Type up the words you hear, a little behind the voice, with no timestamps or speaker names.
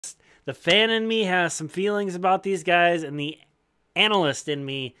The fan in me has some feelings about these guys, and the analyst in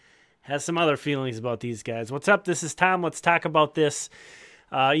me has some other feelings about these guys. What's up? This is Tom. Let's talk about this.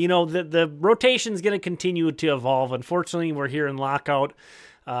 The rotation is going to continue to evolve. Unfortunately, we're here in lockout,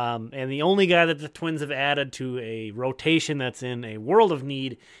 and the only guy that the Twins have added to a rotation that's in a world of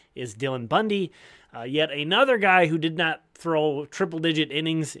need is Dylan Bundy. Yet another guy who did not throw triple-digit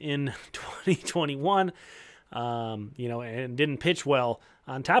innings in 2021, and didn't pitch well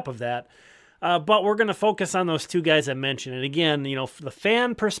on top of that. But we're going to focus on those two guys I mentioned. And again, the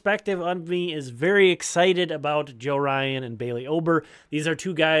fan perspective on me is very excited about Joe Ryan and Bailay Ober. These are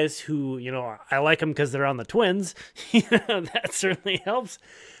two guys who, I like them because they're on the Twins. That certainly helps.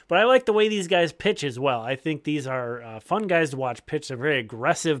 But I like the way these guys pitch as well. I think these are fun guys to watch pitch. They're very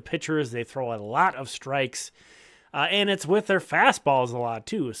aggressive pitchers. They throw a lot of strikes. And it's with their fastballs a lot,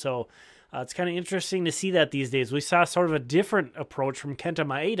 too. So it's kind of interesting to see that these days. We saw sort of a different approach from Kenta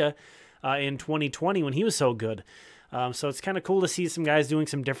Maeda in 2020 when he was so good. So it's kind of cool to see some guys doing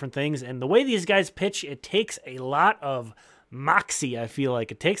some different things. And the way these guys pitch, it takes a lot of moxie, I feel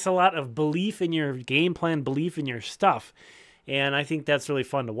like. It takes a lot of belief in your game plan, belief in your stuff. And I think that's really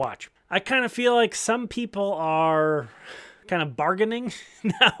fun to watch. I kind of feel like some people are kind of bargaining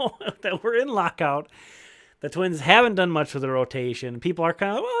now that we're in lockout. The Twins haven't done much with the rotation. People are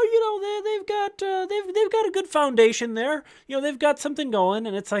kind of, they've got a good foundation there. They've got something going,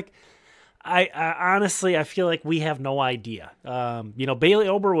 and it's like, I honestly, I feel like we have no idea. Bailay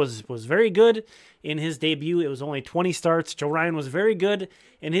Ober was very good in his debut. It was only 20 starts. Joe Ryan was very good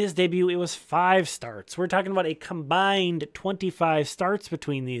in his debut. It was 5 starts. We're talking about a combined 25 starts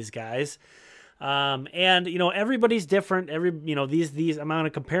between these guys. Everybody's different. These I'm going to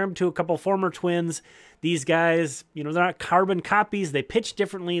compare them to a couple former Twins. These guys, they're not carbon copies. They pitch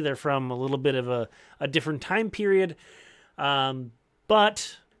differently. They're from a little bit of a different time period.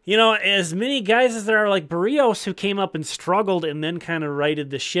 But as many guys as there are like Barrios who came up and struggled and then kind of righted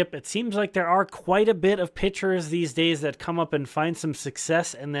the ship, it seems like there are quite a bit of pitchers these days that come up and find some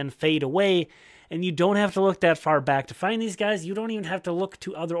success and then fade away. And you don't have to look that far back to find these guys. You don't even have to look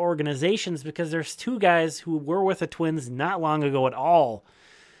to other organizations because there's 2 guys who were with the Twins not long ago at all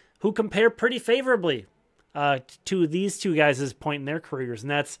who compare pretty favorably to these 2 guys' point in their careers. And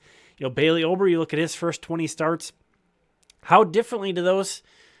that's, Bailay Ober. You look at his first 20 starts. How differently do those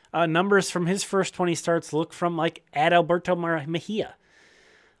numbers from his first 20 starts look from like Adalberto Mejia?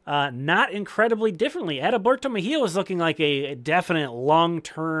 Not incredibly differently. Adalberto Mejia was looking like a definite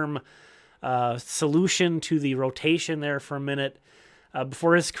long-term solution to the rotation there for a minute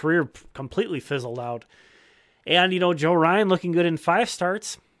before his career completely fizzled out. And, Joe Ryan looking good in 5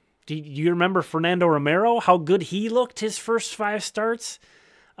 starts. Do you remember Fernando Romero, how good he looked his first 5 starts?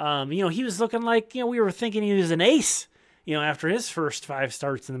 He was looking like, we were thinking he was an ace, after his first 5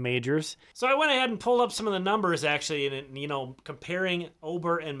 starts in the majors. So I went ahead and pulled up some of the numbers, actually, and, comparing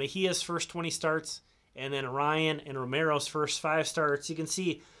Ober and Mejia's first 20 starts and then Ryan and Romero's first 5 starts. You can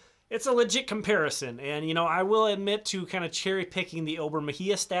see it's a legit comparison. And, I will admit to kind of cherry-picking the Ober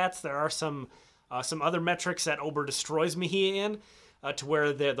Mejia stats. There are some other metrics that Ober destroys Mejia in, to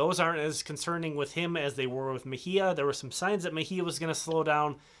where those aren't as concerning with him as they were with Mejia. There were some signs that Mejia was going to slow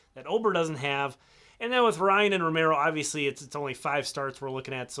down that Ober doesn't have. And then with Ryan and Romero, obviously it's only 5 starts we're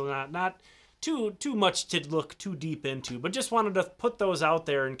looking at, so not too much to look too deep into. But just wanted to put those out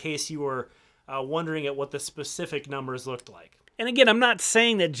there in case you were wondering at what the specific numbers looked like. And again, I'm not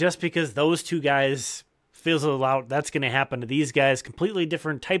saying that just because those 2 guys fizzle out, that's going to happen to these guys. Completely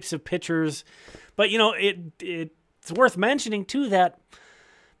different types of pitchers. But, it's worth mentioning, too, that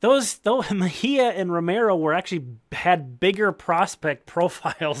though Mejia and Romero had bigger prospect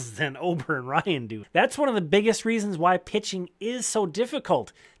profiles than Ober and Ryan do. That's one of the biggest reasons why pitching is so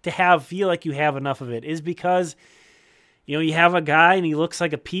difficult to feel like you have enough of it, is because you have a guy and he looks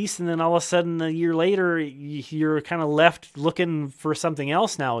like a piece, and then all of a sudden a year later you're kind of left looking for something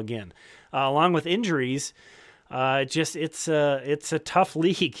else now again, along with injuries. It's a tough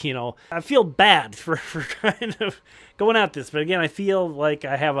league, I feel bad for kind of going at this, but again, I feel like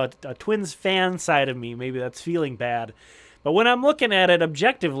I have a Twins fan side of me. Maybe that's feeling bad, but when I'm looking at it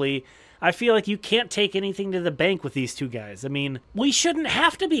objectively, I feel like you can't take anything to the bank with these 2 guys. I mean, we shouldn't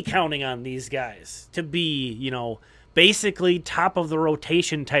have to be counting on these guys to be, basically top of the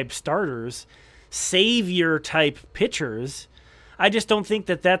rotation type starters, savior type pitchers. I just don't think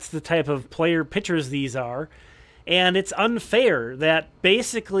that that's the type of pitchers these are. And it's unfair that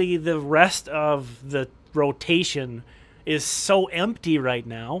basically the rest of the rotation is so empty right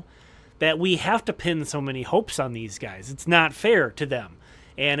now that we have to pin so many hopes on these guys. It's not fair to them.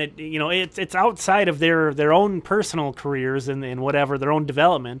 And it's outside of their own personal careers and whatever, their own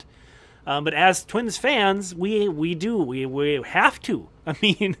development. But as Twins fans, we have to. I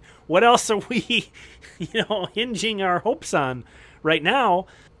mean, what else are we, hinging our hopes on right now?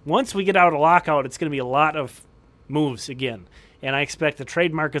 Once we get out of lockout, it's going to be a lot of moves again, and I expect the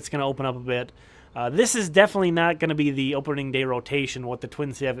trade market's going to open up a bit. This is definitely not going to be the opening day rotation, what the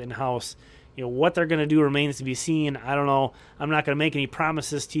Twins have in-house. What they're going to do remains to be seen. I don't know. I'm not going to make any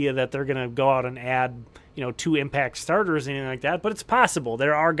promises to you that they're going to go out and add, 2 impact starters or anything like that, but it's possible.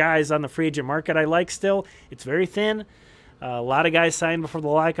 There are guys on the free agent market I like still. It's very thin. A lot of guys signed before the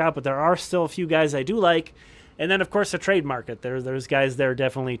lockout, but there are still a few guys I do like. And then, of course, the trade market. There's guys there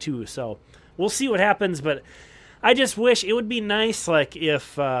definitely too. So we'll see what happens, but I just wish it would be nice, like,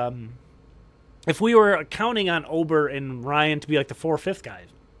 if we were counting on Ober and Ryan to be like the 4th or 5th guys.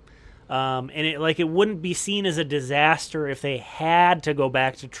 And it wouldn't be seen as a disaster if they had to go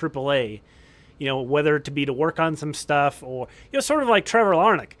back to AAA, whether it to be to work on some stuff or, sort of like Trevor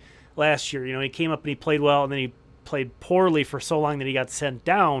Larnach last year. He came up and he played well, and then he played poorly for so long that he got sent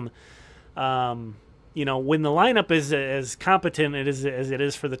down. When the lineup is as competent as it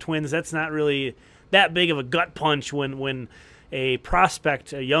is for the Twins, that's not really that big of a gut punch when a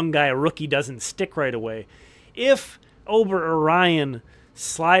prospect, a young guy, a rookie doesn't stick right away. If Ober or Ryan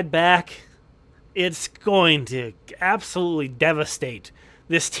slide back, it's going to absolutely devastate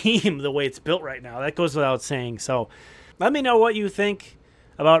this team the way it's built right now. That goes without saying. So let me know what you think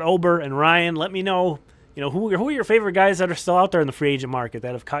about Ober and Ryan. Let me know, who are your favorite guys that are still out there in the free agent market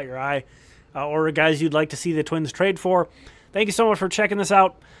that have caught your eye, or guys you'd like to see the Twins trade for. Thank you so much for checking this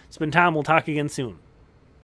out. It's been Tom. We'll talk again soon.